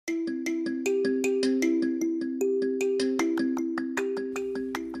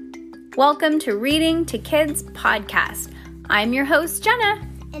Welcome to Reading to Kids podcast. I'm your host, Jenna.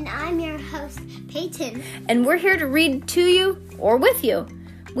 And I'm your host, Peyton. And we're here to read to you or with you.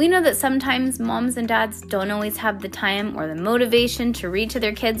 We know that sometimes moms and dads don't always have the time or the motivation to read to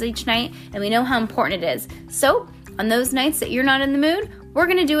their kids each night, and we know how important it is. So, on those nights that you're not in the mood, we're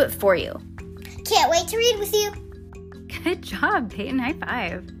going to do it for you. Can't wait to read with you. Good job, Peyton. High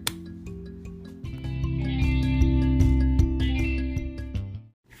five.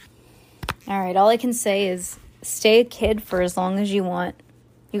 All right, all I can say is stay a kid for as long as you want.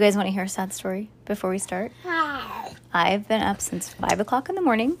 You guys want to hear a sad story before we start? I've been up since 5 o'clock in the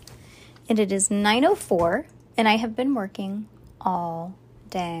morning, and it is 9:04, and I have been working all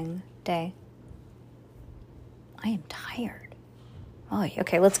dang day. I am tired. Oh,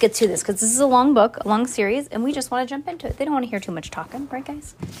 okay, let's get to this, because this is a long book, a long series, and we just want to jump into it. They don't want to hear too much talking, right,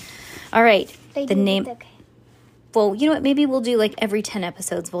 guys? All right, the name... Well, you know what? Maybe we'll do like every 10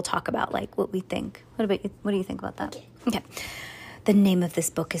 episodes, we'll talk about like what we think. What do you think about that? Okay. The name of this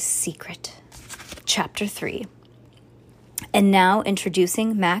book is Secret, Chapter 3. And now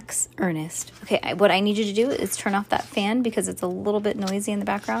introducing Max Ernest. Okay, what I need you to do is turn off that fan because it's a little bit noisy in the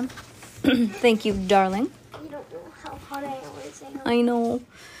background. Thank you, darling. You don't know how hot I always am. I know.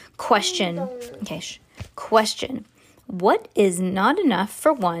 Question. Okay, question. What is not enough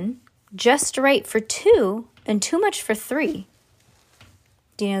for one, just right for two, and too much for three?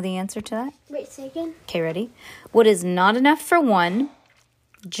 Do you know the answer to that? Wait, say again. Okay, ready? What is not enough for one,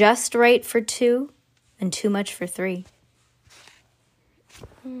 just right for two, and too much for three?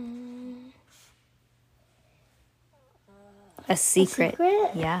 A secret.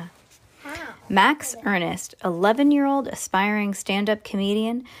 Yeah. How? Max Ernest, 11-year-old aspiring stand-up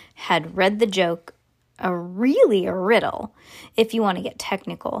comedian, had read the joke, a riddle, if you want to get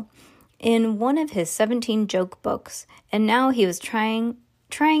technical, in one of his 17 joke books, and now he was trying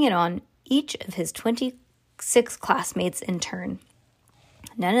it on each of his 26 classmates in turn.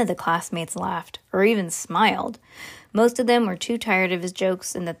 None of the classmates laughed or even smiled. Most of them were too tired of his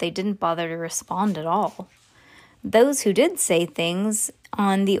jokes and that they didn't bother to respond at all. Those who did say things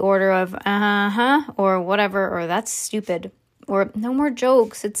on the order of or whatever, or that's stupid, or no more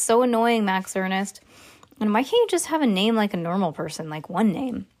jokes, it's so annoying, Max Ernest. And why can't you just have a name like a normal person, like one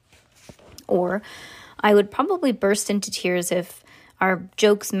name? Or I would probably burst into tears if our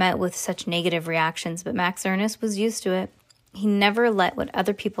jokes met with such negative reactions, but Max Ernest was used to it. He never let what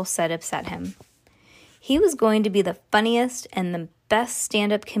other people said upset him. He was going to be the funniest and the best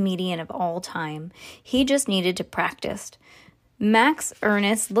stand-up comedian of all time. He just needed to practice. Max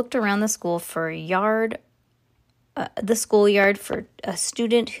Ernest looked around the schoolyard for a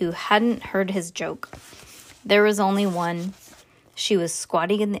student who hadn't heard his joke. There was only one. She was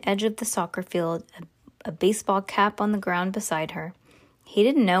squatting in the edge of the soccer field, a baseball cap on the ground beside her. He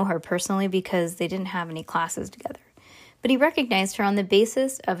didn't know her personally because they didn't have any classes together, but he recognized her on the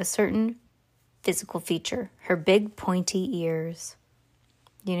basis of a certain physical feature, her big pointy ears.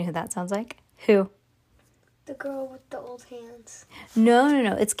 Do you know who that sounds like? Who? The girl with the old hands.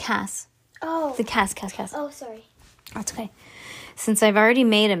 No, it's Cass. Oh. The Cass. Oh, sorry. That's okay. Since I've already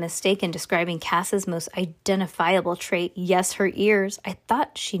made a mistake in describing Cass's most identifiable trait, yes, her ears, I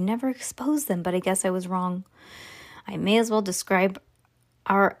thought she never exposed them, but I guess I was wrong. I may as well describe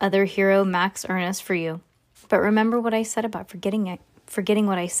our other hero, Max Ernest, for you. But remember what I said about forgetting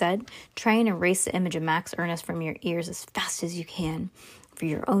what I said? Try and erase the image of Max Ernest from your ears as fast as you can for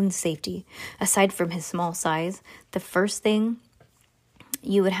your own safety. Aside from his small size, the first thing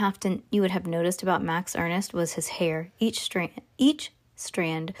you would have noticed about Max Ernest was his hair. Each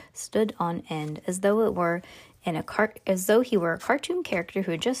strand stood on end, as though he were a cartoon character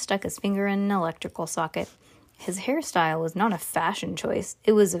who had just stuck his finger in an electrical socket. His hairstyle was not a fashion choice;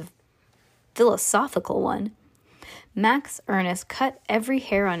 it was a philosophical one. Max Ernest cut every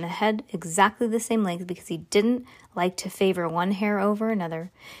hair on the head exactly the same length because he didn't like to favor one hair over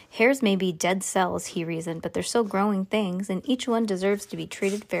another. Hairs may be dead cells, he reasoned, but they're still growing things, and each one deserves to be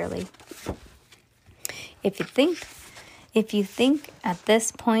treated fairly. If you think at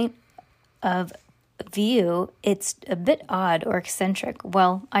this point of view it's a bit odd or eccentric,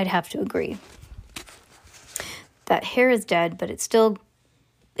 well, I'd have to agree. That hair is dead, but it still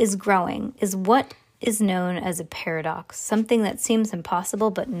is growing, is what is known as a paradox, something that seems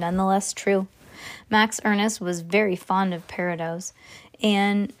impossible but nonetheless true. Max Ernest was very fond of paradoxes,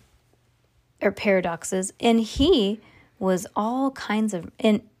 and he was all kinds of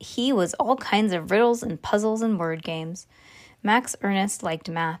riddles and puzzles and word games. Max Ernest liked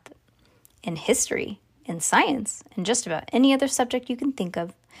math and history and science and just about any other subject you can think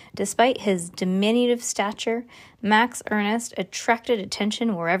of. Despite his diminutive stature, Max Ernest attracted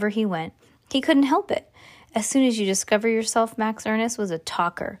attention wherever he went. He couldn't help it. As soon as you discover yourself, Max Ernest was a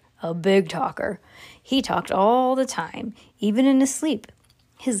talker, a big talker. He talked all the time, even in his sleep.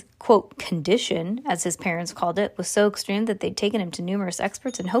 His, quote, condition, as his parents called it, was so extreme that they'd taken him to numerous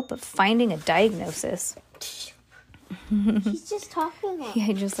experts in hope of finding a diagnosis. He's just talking. Yeah,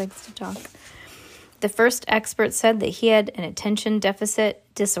 he just likes to talk. The first expert said that he had an attention deficit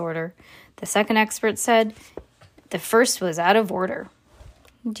disorder. The second expert said the first was out of order.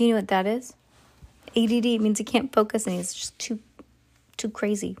 Do you know what that is? ADD means he can't focus and he's just too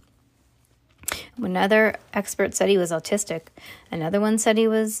crazy. Another expert said he was autistic. Another one said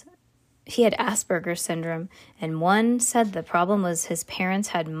he had Asperger's syndrome. And one said the problem was his parents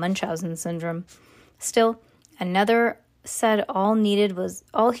had Munchausen syndrome. Still, another said all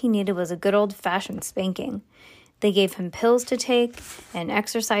he needed was a good old-fashioned spanking. They gave him pills to take and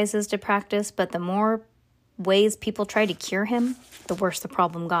exercises to practice, but the more ways people tried to cure him, the worse the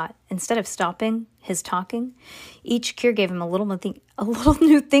problem got. Instead of stopping his talking, each cure gave him a little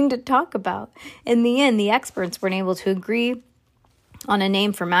new thing to talk about. In the end, the experts weren't able to agree on a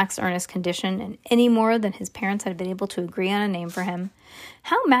name for Max Ernest's condition, and any more than his parents had been able to agree on a name for him.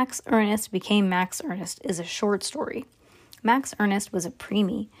 How Max Ernest became Max Ernest is a short story. Max Ernest was a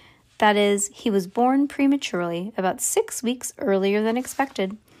preemie. That is, he was born prematurely, about 6 weeks earlier than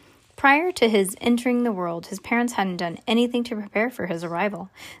expected. Prior to his entering the world, his parents hadn't done anything to prepare for his arrival.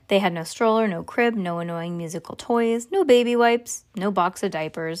 They had no stroller, no crib, no annoying musical toys, no baby wipes, no box of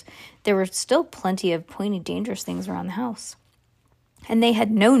diapers. There were still plenty of pointy, dangerous things around the house. And they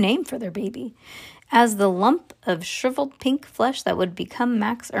had no name for their baby. As the lump of shriveled pink flesh that would become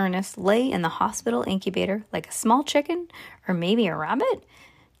Max Ernest lay in the hospital incubator like a small chicken or maybe a rabbit,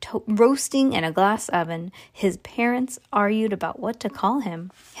 roasting in a glass oven, his parents argued about what to call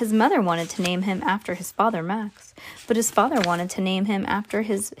him. His mother wanted to name him after his father, Max, but his father wanted to name him after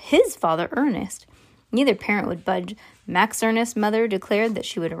his father, Ernest. Neither parent would budge. Max Ernest's mother declared that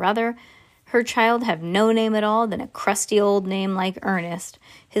she would rather her child have no name at all than a crusty old name like Ernest.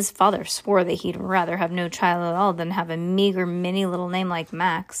 His father swore that he'd rather have no child at all than have a meager, mini little name like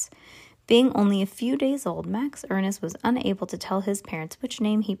Max. Being only a few days old, Max Ernest was unable to tell his parents which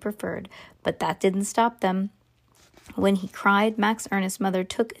name he preferred, but that didn't stop them. When he cried, Max Ernest's mother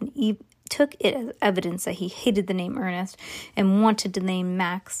took it as evidence that he hated the name Ernest and wanted to name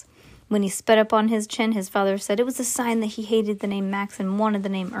Max. When he spit up on his chin, his father said it was a sign that he hated the name Max and wanted the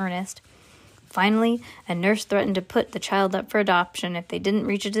name Ernest. Finally, a nurse threatened to put the child up for adoption if they didn't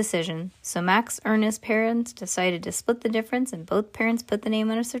reach a decision, so Max Ernest's parents decided to split the difference and both parents put the name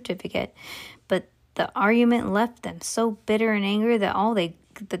on a certificate. But the argument left them so bitter and angry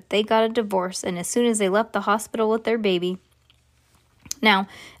that they got a divorce, and as soon as they left the hospital with their baby. Now,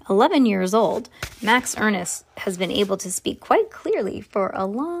 11 years old, Max Ernest has been able to speak quite clearly for a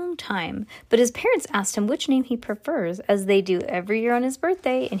long time, but his parents asked him which name he prefers, as they do every year on his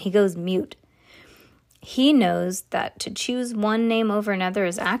birthday, and he goes mute. He knows that to choose one name over another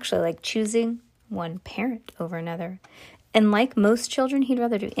is actually like choosing one parent over another. And like most children, he'd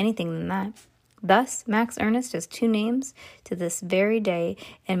rather do anything than that. Thus, Max Ernest has 2 names to this very day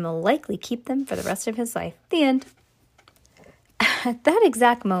and will likely keep them for the rest of his life. The end. At that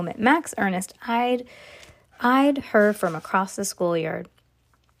exact moment, Max Ernest eyed her from across the schoolyard.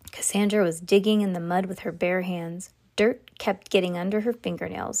 Cassandra was digging in the mud with her bare hands. Dirt kept getting under her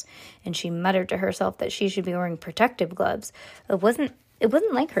fingernails, and she muttered to herself that she should be wearing protective gloves. It wasn't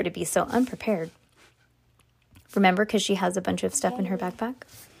like her to be so unprepared. Remember, because she has a bunch of stuff in her backpack?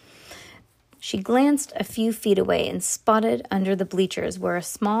 She glanced a few feet away and spotted under the bleachers where a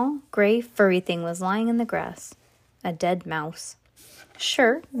small, gray, furry thing was lying in the grass. A dead mouse.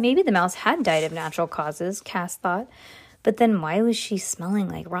 Sure, maybe the mouse had died of natural causes, Cass thought, but then why was she smelling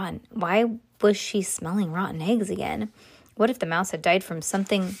like rotten? Why was she smelling rotten eggs again? What if the mouse had died from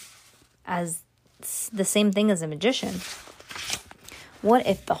something as the same thing as a magician? What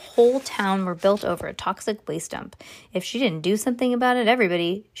if the whole town were built over a toxic waste dump? If she didn't do something about it,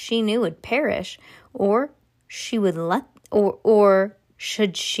 everybody she knew would perish. Or should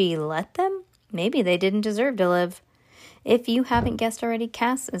she let them? Maybe they didn't deserve to live. If you haven't guessed already,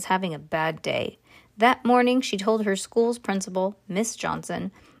 Cass is having a bad day. That morning, she told her school's principal, Miss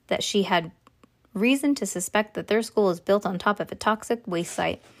Johnson, that she had reason to suspect that their school is built on top of a toxic waste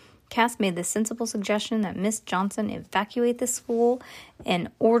site. Cass made the sensible suggestion that Miss Johnson evacuate the school and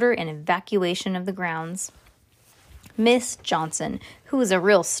order an evacuation of the grounds. Miss Johnson, who was a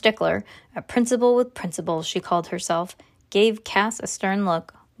real stickler, a principal with principles she called herself, gave Cass a stern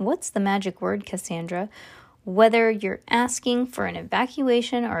look. "What's the magic word, Cassandra? whether you're asking for an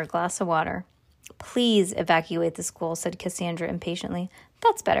evacuation or a glass of water. Please evacuate the school, said Cassandra impatiently.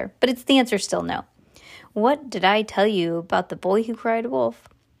 That's better, but it's the answer still no. What did I tell you about the boy who cried wolf?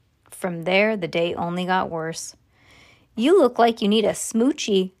 From there, the day only got worse. You look like you need a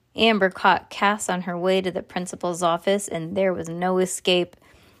smoochie. Amber caught Cass on her way to the principal's office, and there was no escape.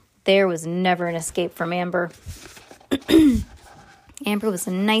 There was never an escape from Amber. Amber was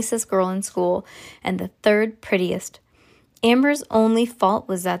the nicest girl in school and the third prettiest. Amber's only fault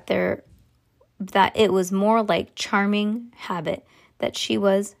was that it was more like charming habit, that she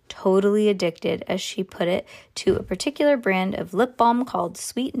was totally addicted, as she put it, to a particular brand of lip balm called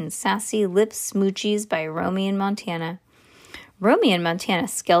Sweet and Sassy Lip Smoochies by Romy and Montana. Romy and Montana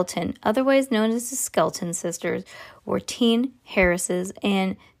Skelton, otherwise known as the Skelton sisters, were teen heiresses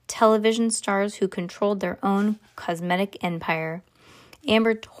and television stars who controlled their own cosmetic empire.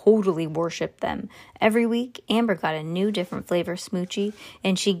 Amber totally worshipped them. Every week, Amber got a new different flavor smoochie,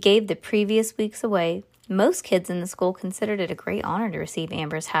 and she gave the previous week's away. Most kids in the school considered it a great honor to receive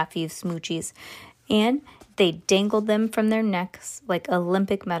Amber's half-used smoochies, and they dangled them from their necks like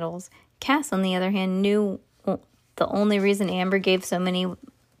Olympic medals. Cass, on the other hand, knew the only reason Amber gave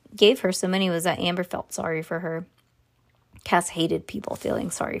her so many was that Amber felt sorry for her. Cass hated people feeling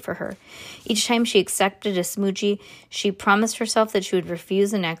sorry for her. Each time she accepted a smoochie, she promised herself that she would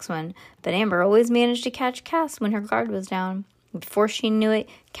refuse the next one, but Amber always managed to catch Cass when her guard was down. Before she knew it,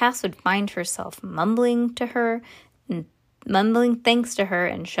 Cass would find herself mumbling thanks to her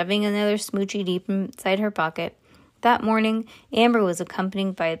and shoving another smoochie deep inside her pocket. That morning, Amber was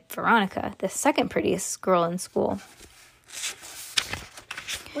accompanied by Veronica, the second prettiest girl in school.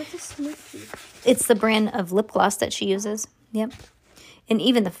 What's a smoochie? It's the brand of lip gloss that she uses. Yep. And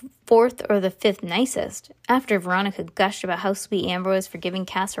even the fourth or the fifth nicest. After Veronica gushed about how sweet Amber was for giving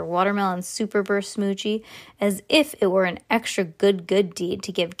Cass her watermelon super burst smoochie, as if it were an extra good deed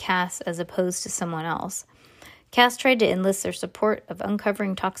to give Cass as opposed to someone else. Cass tried to enlist their support of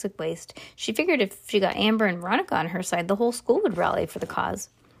uncovering toxic waste. She figured if she got Amber and Veronica on her side, the whole school would rally for the cause.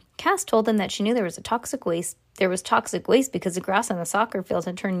 Cass told them that she knew there was toxic waste because the grass on the soccer field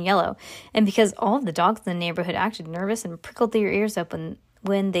had turned yellow, and because all of the dogs in the neighborhood acted nervous and prickled their ears up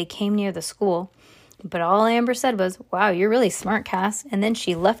when they came near the school. But all Amber said was, "Wow, you're really smart, Cass," and then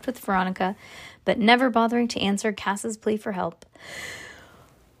she left with Veronica, but never bothering to answer Cass's plea for help.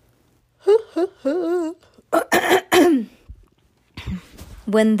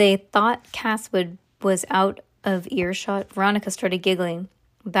 When they thought Cass was out of earshot, Veronica started giggling.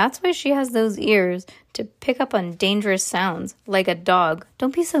 That's why she has those ears, to pick up on dangerous sounds, like a dog.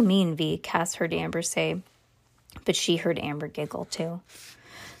 Don't be so mean, V, Cass heard Amber say. But she heard Amber giggle, too.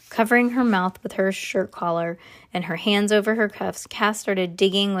 Covering her mouth with her shirt collar and her hands over her cuffs, Cass started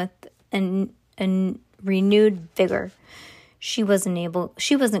digging with a renewed vigor. She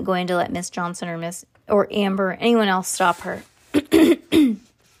wasn't going to let Miss Johnson or Amber or anyone else stop her.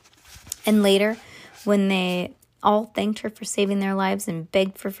 And later, when they all thanked her for saving their lives and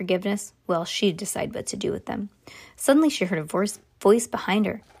begged for forgiveness, well, she'd decide what to do with them. Suddenly, she heard a voice behind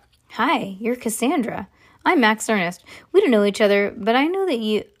her. "Hi, you're Cassandra. I'm Max Ernest. We don't know each other, but I know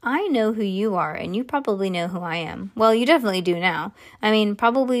who you are, and you probably know who I am. Well, you definitely do now. I mean,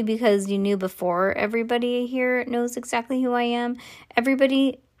 probably because you knew before everybody here knows exactly who I am.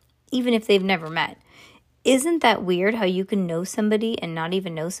 Everybody, even if they've never met. Isn't that weird how you can know somebody and not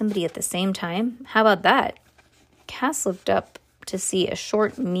even know somebody at the same time? How about that?" Cass looked up to see a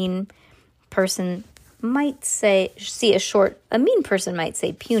mean person might say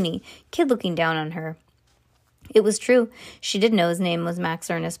puny kid looking down on her. It was true. She did know his name was Max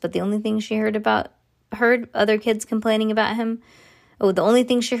Ernest, but the only thing she heard other kids complaining about him. Oh, the only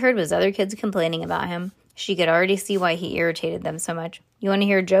thing she heard was other kids complaining about him. She could already see why he irritated them so much. "You want to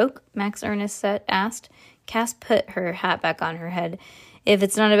hear a joke?" Max Ernest asked. Cass put her hat back on her head. If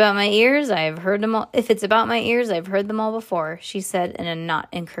it's about my ears, I've heard them all before," she said in a not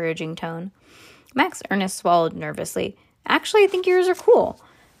encouraging tone. Max Ernest swallowed nervously. "Actually, I think yours are cool.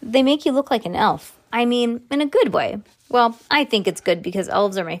 They make you look like an elf. I mean, in a good way. Well, I think it's good because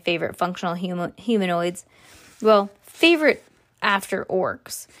elves are my favorite functional humanoids. Well, favorite after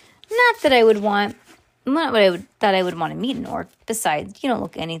orcs. Not that I would want to meet an orc. Besides, you don't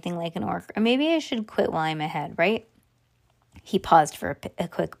look anything like an orc. Or maybe I should quit while I'm ahead, right?" He paused for a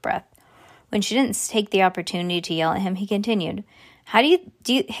quick breath. When she didn't take the opportunity to yell at him, he continued. Do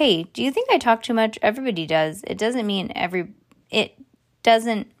you think I talk too much? Everybody does. It doesn't mean everybody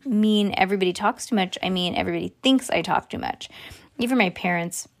talks too much. I mean, everybody thinks I talk too much. Even my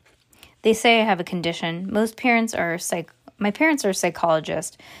parents. They say I have a condition. My parents are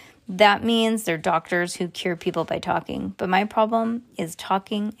psychologists. That means they're doctors who cure people by talking. But my problem is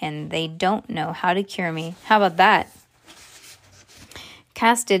talking, and they don't know how to cure me. How about that?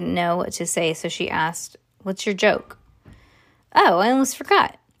 Cass didn't know what to say, so she asked, "What's your joke?" "Oh, I almost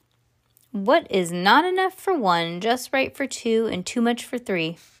forgot. What is not enough for one, just right for two, and too much for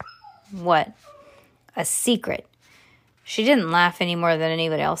three?" "What?" "A secret." She didn't laugh any more than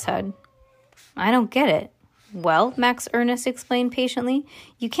anybody else had. "I don't get it." "Well," Max Ernest explained patiently,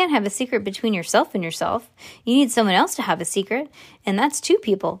 "you can't have a secret between yourself and yourself. You need someone else to have a secret, and that's two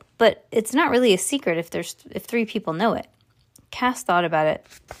people. But it's not really a secret if three people know it." Cass thought about it.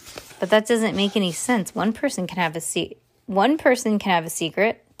 "But that doesn't make any sense. One person can have a secret.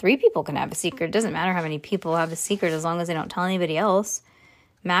 3 people can have a secret. It doesn't matter how many people have a secret as long as they don't tell anybody else."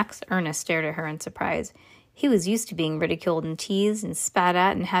 Max Ernest stared at her in surprise. He was used to being ridiculed and teased and spat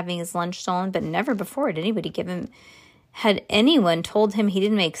at and having his lunch stolen, but never before had anyone told him he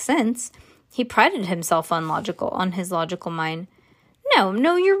didn't make sense. He prided himself on his logical mind.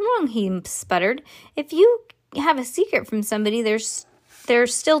 No, you're wrong," he sputtered. "If you have a secret from somebody, there's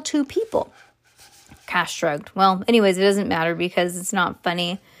still 2 people." Cass shrugged. "Well, anyways, it doesn't matter because it's not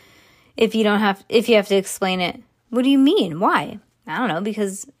funny if you have to explain it." "What do you mean? Why?" "I don't know,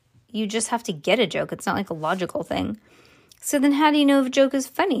 because you just have to get a joke. It's not like a logical thing." "So then how do you know if a joke is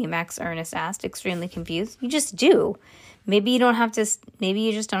funny?" Max Ernest asked, extremely confused. "You just do. Maybe you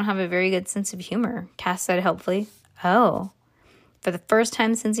just don't have a very good sense of humor," Cass said helpfully. "Oh." For the first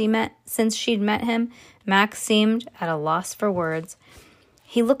time since she'd met him, Max seemed at a loss for words.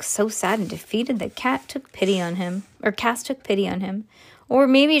 He looked so sad and defeated that Cass took pity on him. "Or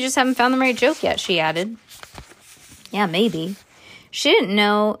maybe you just haven't found the right joke yet," she added. "Yeah, maybe." She didn't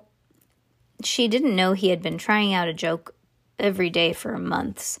know he had been trying out a joke every day for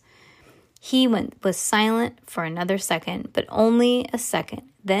months. He was silent for another second, but only a second.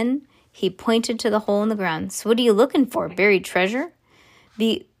 Then he pointed to the hole in the ground. "So what are you looking for? Buried treasure?"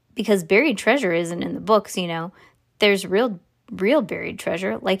 Because buried treasure isn't in the books, you know. There's real buried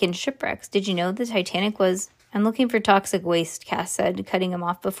treasure, like in shipwrecks. Did you know the Titanic was... "I'm looking for toxic waste," Cass said, cutting him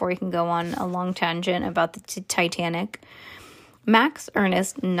off before he can go on a long tangent about the Titanic. Max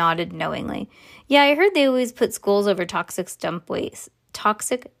Ernest nodded knowingly. "Yeah, I heard they always put schools over toxic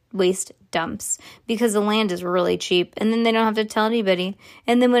waste dumps because the land is really cheap, and then they don't have to tell anybody.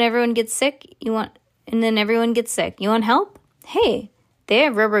 And then when everyone gets sick, you want help? Hey, they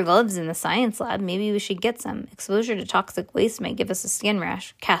have rubber gloves in the science lab. Maybe we should get some. Exposure to toxic waste might give us a skin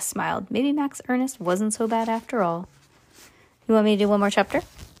rash." Cass smiled. Maybe Max Ernest wasn't so bad after all. You want me to do one more chapter?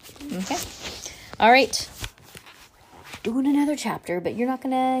 Okay. All right. Doing another chapter, but you're not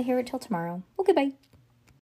going to hear it till tomorrow. Okay, bye.